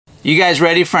You guys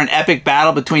ready for an epic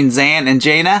battle between Zan and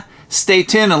Jaina? Stay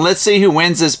tuned and let's see who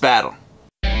wins this battle.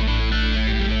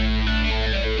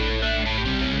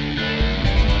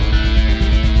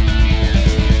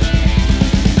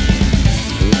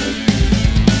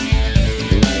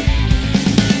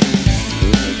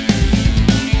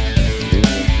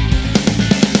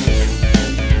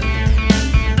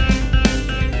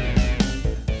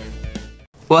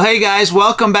 Well, hey guys,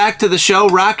 welcome back to the show.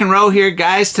 Rock and Roll here,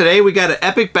 guys. Today we got an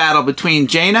epic battle between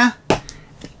Jaina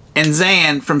and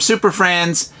Zan from Super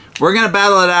Friends. We're going to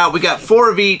battle it out. We got 4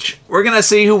 of each. We're going to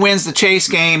see who wins the chase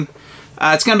game.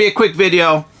 It's going to be a quick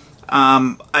video.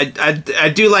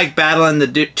 I do like battling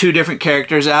the 2 different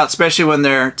characters out, especially when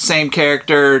they're same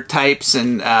character types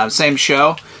and same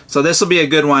show. So this will be a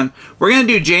good one. We're going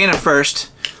to do Jaina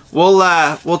first.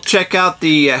 We'll check out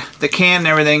the can and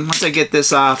everything once I get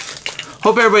this off.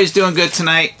 Hope everybody's doing good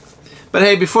tonight. But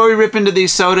hey, before we rip into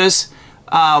these sodas,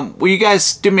 will you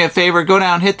guys do me a favor? Go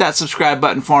down, hit that subscribe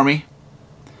button for me.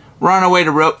 We're on our way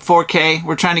to 4K.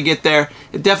 We're trying to get there.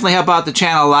 It definitely help out the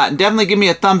channel a lot. And definitely give me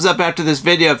a thumbs up after this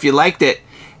video if you liked it.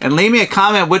 And leave me a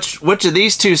comment which of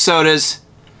these 2 sodas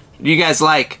do you guys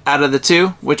like out of the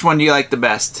 2. Which one do you like the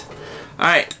best?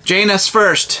 Alright, Jaina's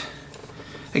first.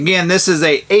 Again, this is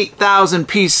a 8,000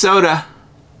 piece soda.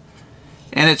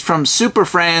 And it's from Super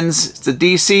Friends. It's a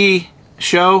DC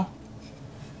show.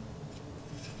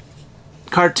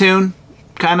 Cartoon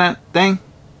kind of thing.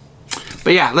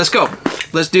 But yeah, let's go.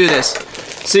 Let's do this.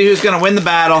 See who's going to win the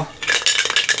battle.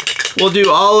 We'll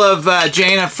do all of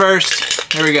Jaina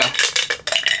first. Here we go.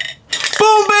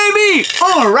 Boom, baby!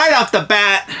 Oh, right off the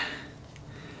bat.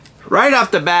 Right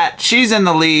off the bat, she's in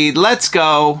the lead. Let's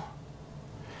go.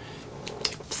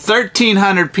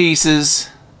 1,300 pieces.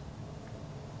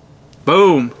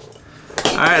 Boom.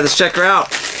 Alright, let's check her out.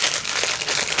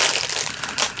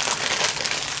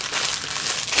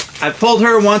 I've pulled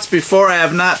her once before. I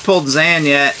have not pulled Zan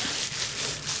yet.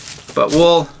 But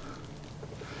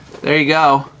there you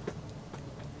go.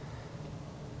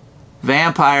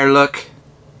 Vampire look.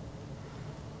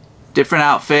 Different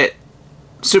outfit.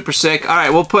 Super sick.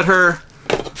 Alright, let's put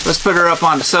her up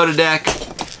on the soda deck.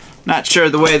 Not sure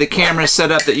the way the camera is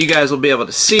set up that you guys will be able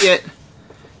to see it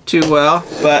too well,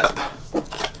 but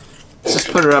let's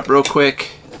just put her up real quick.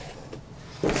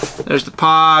 There's the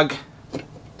Pog.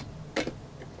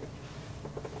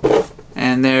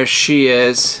 And there she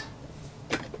is.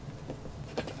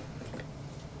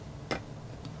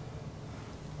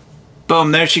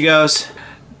 Boom, there she goes.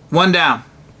 One down.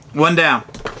 One down.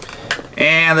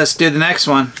 And let's do the next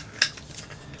one.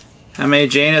 How many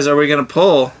Jainas are we going to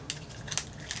pull?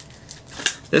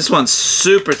 This one's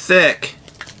super thick.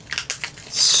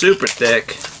 Super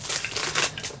thick.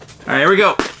 Alright, here we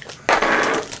go.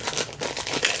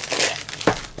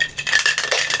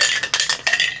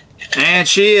 And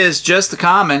she is just the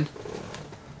common.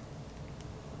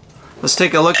 Let's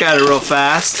take a look at her real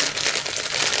fast.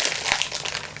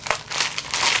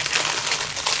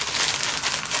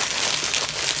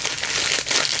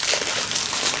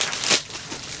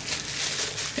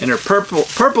 In her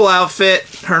purple outfit,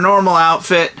 her normal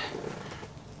outfit.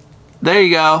 There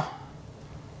you go.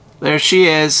 There she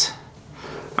is.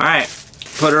 Alright,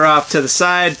 put her off to the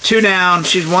side. 2 down.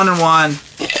 She's 1 and 1.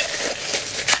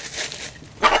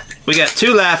 We got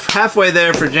 2 left. Halfway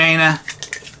there for Jaina.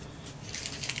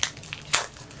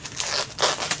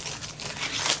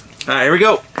 Alright, here we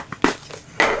go.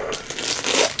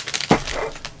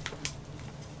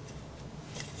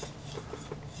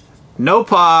 No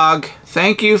Pog.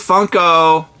 Thank you,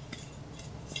 Funko.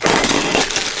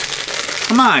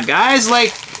 Come on, guys.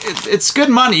 Like, it's good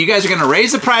money. You guys are going to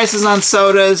raise the prices on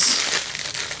sodas.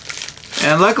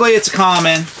 And luckily it's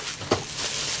common.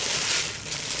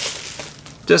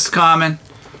 Just common.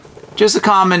 Just a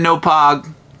common, no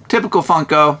Pog. Typical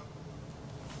Funko.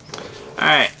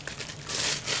 Alright.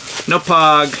 No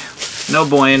Pog. No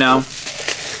bueno.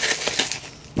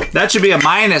 That should be a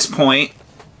minus point.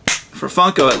 For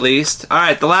Funko at least.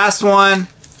 Alright, the last one.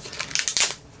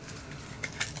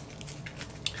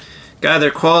 God,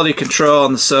 their quality control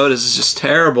on the sodas is just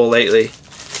terrible lately.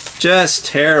 Just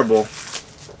terrible.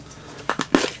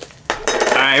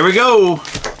 Alright, here we go.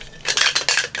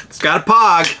 It's got a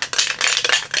Pog.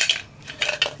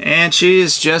 And she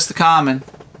is just the common.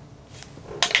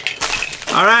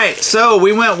 Alright, so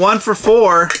we went 1 for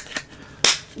 4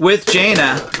 with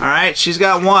Jaina. Alright, she's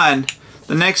got 1.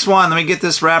 The next one, let me get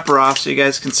this wrapper off so you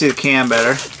guys can see the can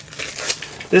better.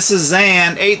 This is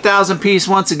Zan, 8,000 piece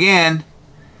once again.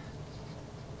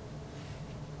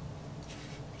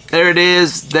 There it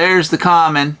is. There's the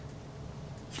common.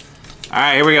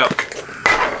 Alright, here we go.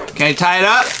 Can you tie it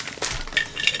up?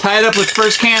 Tie it up with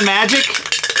first can magic.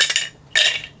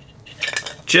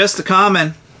 Just a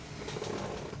common.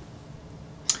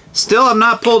 Still have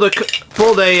not pulled a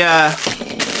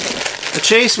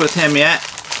chase with him yet.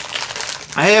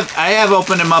 I have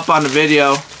opened him up on the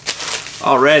video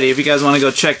already. If you guys want to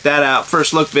go check that out,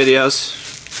 first look videos.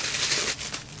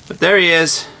 But there he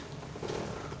is,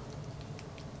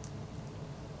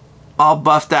 all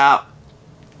buffed out.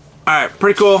 All right,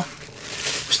 pretty cool.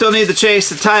 Still need the chase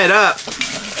to tie it up.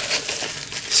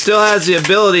 Still has the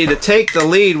ability to take the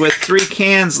lead with 3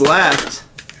 cans left.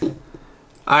 All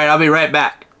right, I'll be right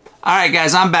back. All right,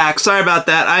 guys, I'm back. Sorry about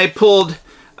that. I pulled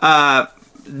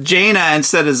Jaina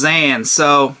instead of Zan.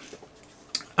 So,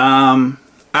 all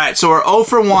right, so we're 0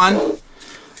 for 1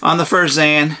 on the first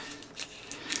Zan.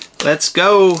 Let's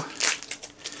go.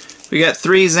 We got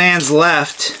 3 Zans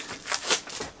left.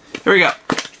 Here we go.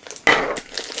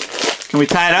 Can we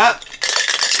tie it up?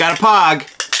 It's got a pog.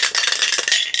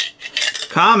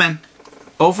 Common.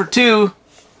 0 for 2.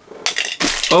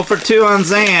 0 for 2 on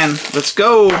Zan. Let's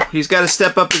go. He's got to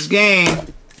step up his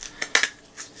game.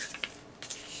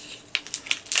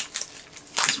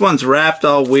 This one's wrapped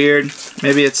all weird.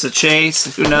 Maybe it's a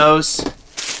chase. Who knows?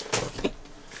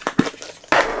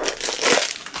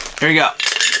 Here we go.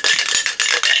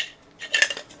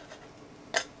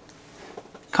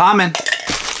 Common.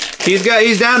 He's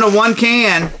down to 1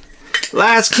 can.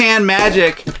 Last can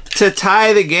magic to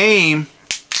tie the game.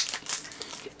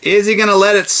 Is he gonna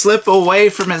let it slip away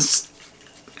from his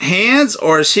hands,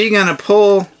 or is he gonna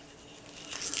pull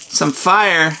some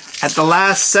fire at the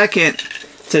last second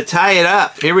to tie it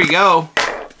up? Here we go.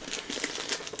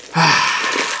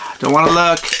 Don't want to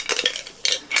look.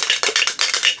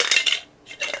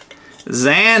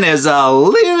 Zan is a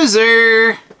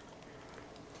loser.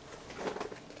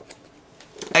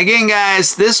 Again,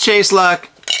 guys, this chase luck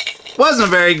wasn't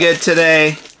very good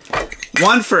today.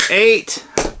 1 for 8.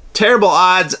 Terrible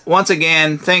odds once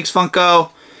again. Thanks,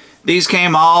 Funko. These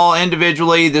came all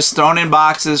individually, just thrown in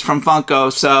boxes from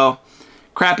Funko. So,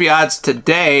 crappy odds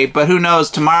today, but who knows,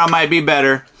 tomorrow might be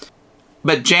better.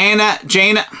 But Jaina,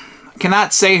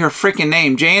 cannot say her freaking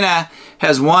name. Jaina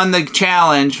has won the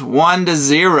challenge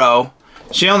 1-0.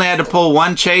 She only had to pull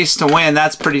 1 chase to win.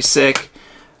 That's pretty sick.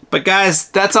 But guys,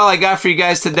 that's all I got for you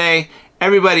guys today.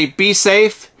 Everybody be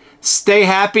safe, stay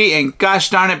happy, and gosh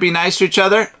darn it, be nice to each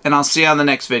other. And I'll see you on the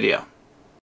next video.